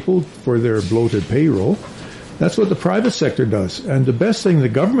hire people for their bloated payroll. That's what the private sector does. And the best thing the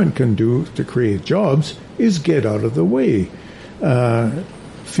government can do to create jobs is get out of the way.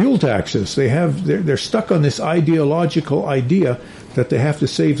 Fuel taxes, they're stuck on this ideological idea that they have to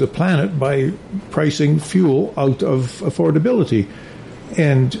save the planet by pricing fuel out of affordability.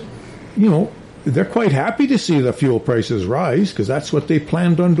 And, they're quite happy to see the fuel prices rise because that's what they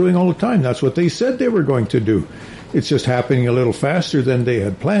planned on doing all the time. That's what they said they were going to do. It's just happening a little faster than they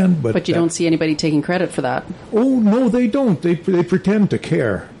had planned. But you don't see anybody taking credit for that. Oh, no, they don't. They pretend to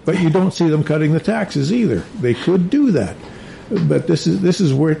care. But you don't see them cutting the taxes either. They could do that. But this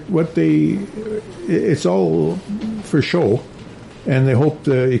is what it's all for show. And they hope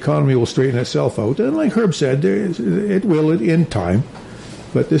the economy will straighten itself out. And like Herb said, it will in time.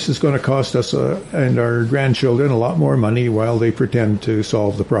 But this is going to cost us and our grandchildren a lot more money while they pretend to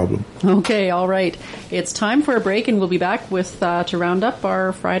solve the problem. Okay, all right. It's time for a break, and we'll be back with to round up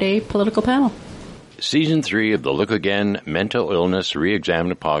our Friday political panel. Season 3 of the Look Again Mental Illness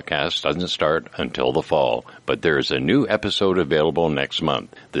Reexamined podcast doesn't start until the fall, but there is a new episode available next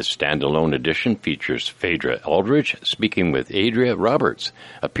month. This standalone edition features Phaedra Aldridge speaking with Adria Roberts,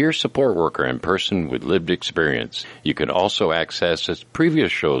 a peer support worker and person with lived experience. You can also access its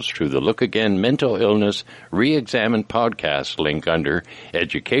previous shows through the Look Again Mental Illness Reexamined podcast link under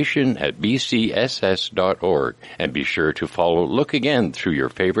education@bcss.org, and be sure to follow Look Again through your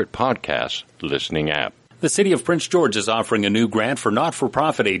favorite podcast listening app. The City of Prince George is offering a new grant for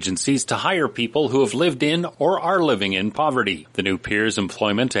not-for-profit agencies to hire people who have lived in or are living in poverty. The new Peers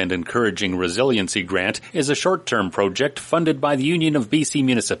Employment and Encouraging Resiliency Grant is a short-term project funded by the Union of BC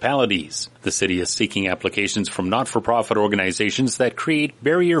Municipalities. The city is seeking applications from not-for-profit organizations that create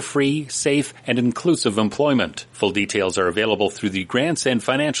barrier-free, safe, and inclusive employment. Full details are available through the Grants and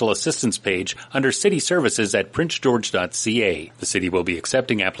Financial Assistance page under City Services at princegeorge.ca. The city will be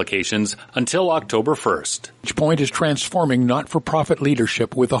accepting applications until October 1st. Vantage Point is transforming not-for-profit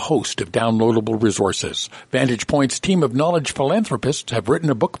leadership with a host of downloadable resources. Vantage Point's team of knowledge philanthropists have written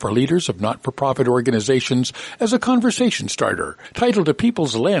a book for leaders of not-for-profit organizations as a conversation starter. Titled A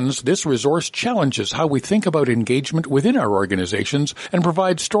People's Lens, this resource challenges how we think about engagement within our organizations and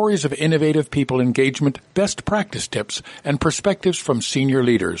provides stories of innovative people engagement, best practice tips, and perspectives from senior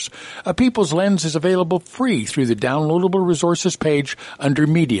leaders. A People's Lens is available free through the downloadable resources page under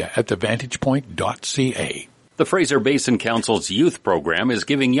media at thevantagepoint.ca. The Fraser Basin Council's youth program is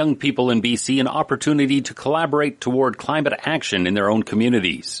giving young people in BC an opportunity to collaborate toward climate action in their own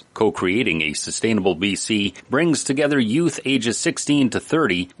communities. Co-creating a Sustainable BC brings together youth ages 16 to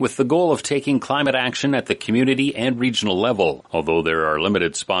 30 with the goal of taking climate action at the community and regional level. Although there are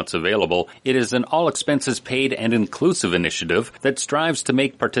limited spots available, it is an all-expenses-paid and inclusive initiative that strives to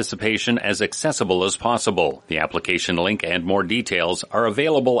make participation as accessible as possible. The application link and more details are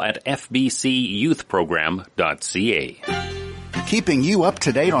available at fbcyouthprogram.ca. Keeping you up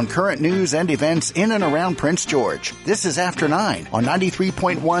to date on current news and events in and around Prince George. This is After 9 on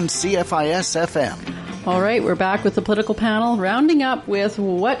 93.1 CFIS FM. All right, we're back with the political panel, rounding up with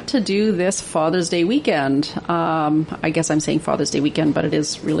what to do this Father's Day weekend. I guess I'm saying Father's Day weekend, but it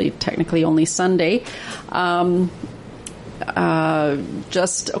is really technically only Sunday. Okay,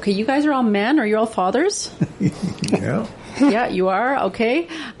 you guys are all men. Are you all fathers? Yeah. Yeah, you are? Okay.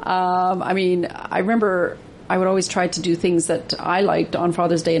 I remember I would always try to do things that I liked on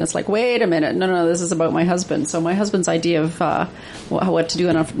Father's Day, and it's like, wait a minute, no, this is about my husband. So my husband's idea of what to do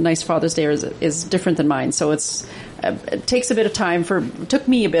on a nice Father's Day is different than mine. So it takes a bit of time took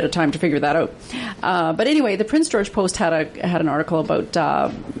me a bit of time to figure that out. But anyway, the Prince George Post had an article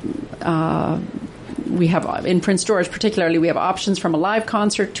about we have in Prince George particularly, we have options from a live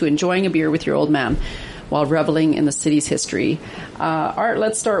concert to enjoying a beer with your old man while reveling in the city's history. Art,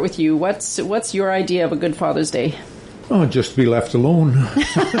 let's start with you. What's your idea of a good Father's Day? Oh, just be left alone.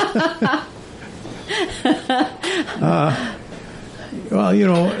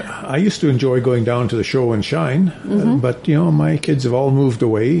 I used to enjoy going down to the show and shine, but, my kids have all moved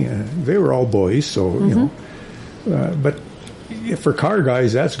away. They were all boys, so, but for car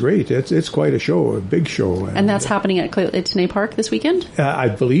guys, that's great. It's quite a show, a big show. And that's happening at Tenay Park this weekend? I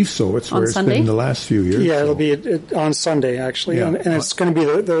believe so. It's where it's been the last few years. Yeah, it'll be on Sunday, actually. Yeah. And it's going to be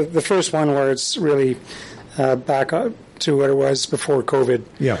the first one where it's really back up to what it was before COVID.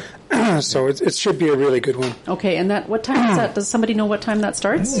 Yeah. So it should be a really good one. Okay, and what time is that? Does somebody know what time that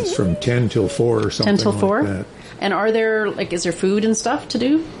starts? It's from 10 till 4 or something 10 till 4? like that. And is there food and stuff to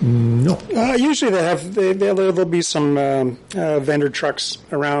do? No. Usually there'll be some vendor trucks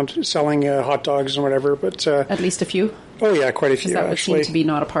around selling hot dogs and whatever, but at least a few. Oh yeah, quite a few. That would seem to be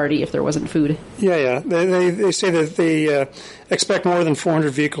not a party if there wasn't food. Yeah. They say that they expect more than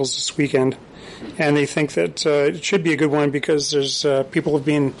 400 vehicles this weekend, and they think that it should be a good one because there's people have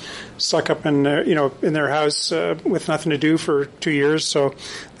been stuck up in their house with nothing to do for 2 years, so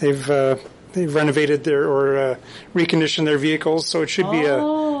they've they've renovated or reconditioned their vehicles, so it should be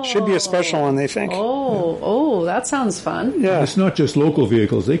a special one, they think. Oh, that sounds fun. Yeah, it's not just local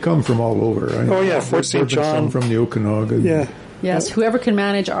vehicles; they come from all over. Fort St. John, some from the Okanagan. Yeah. Yes, whoever can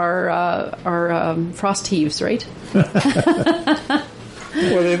manage our frost heaves, right?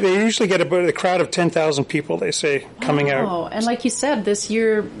 Well, they usually get about a crowd of 10,000 people, they say, coming out. Oh, and like you said, this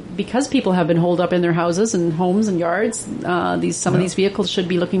year, because people have been holed up in their houses and homes and yards, some of these vehicles should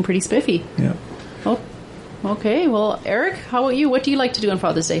be looking pretty spiffy. Yeah. Oh, okay. Well, Eric, how about you? What do you like to do on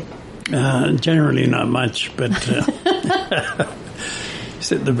Father's Day? Generally not much, but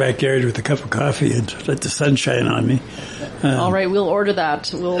sit in the backyard with a cup of coffee and let the sun shine on me. All right, we'll order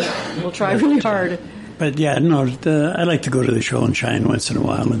that. We'll try really hard. But yeah, no, I like to go to the show and shine once in a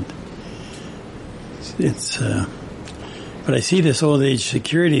while, and it's. But I see this old age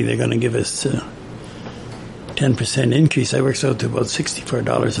security; they're going to give us 10% increase. That works out to about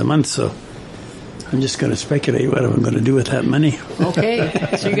 $64 a month. So I'm just going to speculate what I'm going to do with that money. Okay,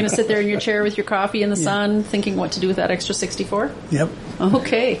 so you're going to sit there in your chair with your coffee in the sun, thinking what to do with that extra 64? Yep.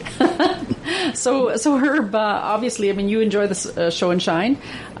 Okay. So Herb, obviously, I mean, you enjoy this show and shine.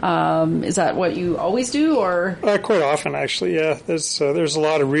 Is that what you always do, or? Quite often, actually. Yeah, there's a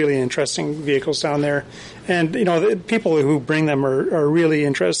lot of really interesting vehicles down there, and the people who bring them are really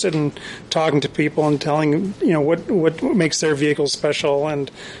interested in talking to people and telling what makes their vehicle special.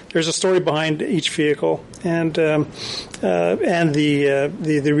 And there's a story behind each vehicle, and the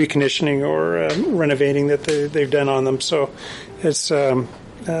reconditioning or renovating that they've done on them. So it's.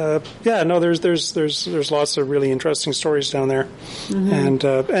 There's lots of really interesting stories down there, and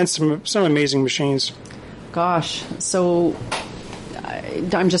some amazing machines. Gosh, so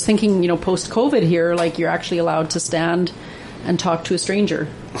I'm just thinking, post-COVID here, like you're actually allowed to stand and talk to a stranger.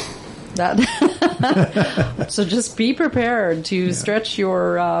 So just be prepared to stretch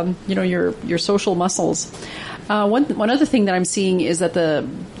your your social muscles. One other thing that I'm seeing is that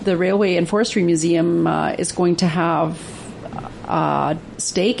the Railway and Forestry Museum is going to have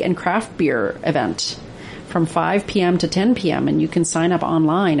steak and craft beer event from 5 p.m. to 10 p.m. and you can sign up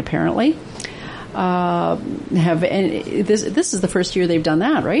online apparently. This is the first year they've done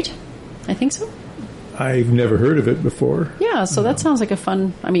that, right? I think so. I've never heard of it before. Yeah, so that sounds like a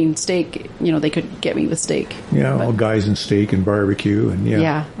fun. I mean, steak. They could get me with steak. Yeah, all guys and steak and barbecue and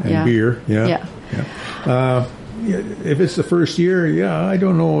beer. Yeah. If it's the first year, I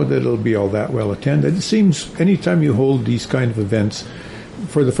don't know that it'll be all that well attended. It seems anytime you hold these kind of events,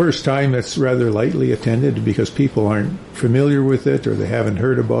 for the first time, it's rather lightly attended because people aren't familiar with it or they haven't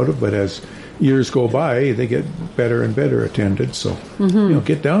heard about it. But as years go by, they get better and better attended. So,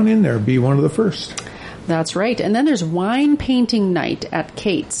 get down in there, be one of the first. That's right. And then there's wine painting night at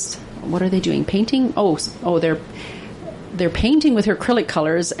Kate's. What are they doing? Painting? Oh, they're painting with acrylic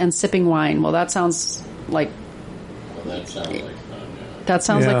colors and sipping wine. Well, that sounds like. That sounds like fun. Yeah. That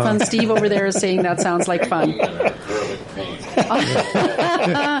sounds like fun. Steve over there is saying that sounds like fun.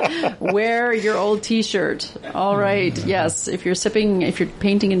 Wear your old T-shirt. All right. Yes. If you're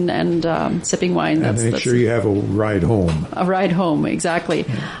painting and sipping wine, that's make sure you have a ride home. A ride home, exactly.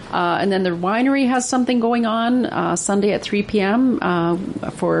 And then the winery has something going on Sunday at 3 p.m.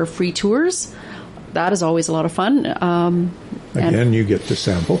 For free tours. That is always a lot of fun. Again, you get to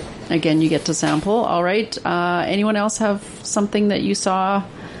sample. All right. Anyone else have something that you saw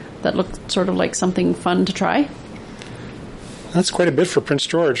that looked sort of like something fun to try? That's quite a bit for Prince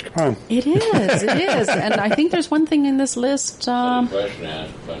George. Come on. It is. And I think there's one thing in this list. Question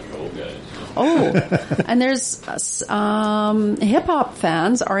asked a bunch of old guys. And there's hip-hop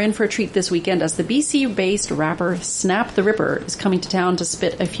fans are in for a treat this weekend as the BC-based rapper Snap the Ripper is coming to town to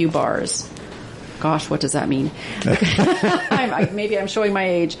spit a few bars. Gosh, what does that mean? Maybe I'm showing my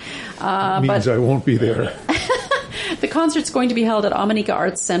age. It means I won't be there. The concert's going to be held at Ominica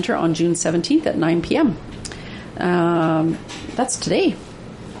Arts Centre on June 17th at 9 p.m. That's today.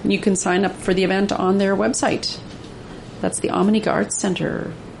 You can sign up for the event on their website. That's the Ominica Arts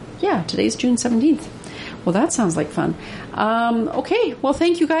Centre. Yeah, today's June 17th. Well, that sounds like fun. Okay, well,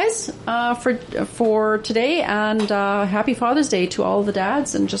 thank you guys for today, and happy Father's Day to all the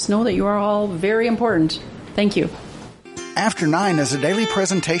dads, and just know that you are all very important. Thank you. After 9 is a daily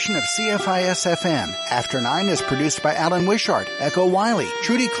presentation of CFIS-FM. After 9 is produced by Alan Wishart, Echo Wiley,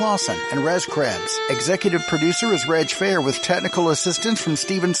 Trudy Clausen, and Rez Krebs. Executive producer is Reg Fair with technical assistance from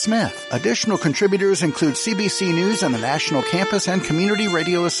Stephen Smith. Additional contributors include CBC News and the National Campus and Community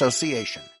Radio Association.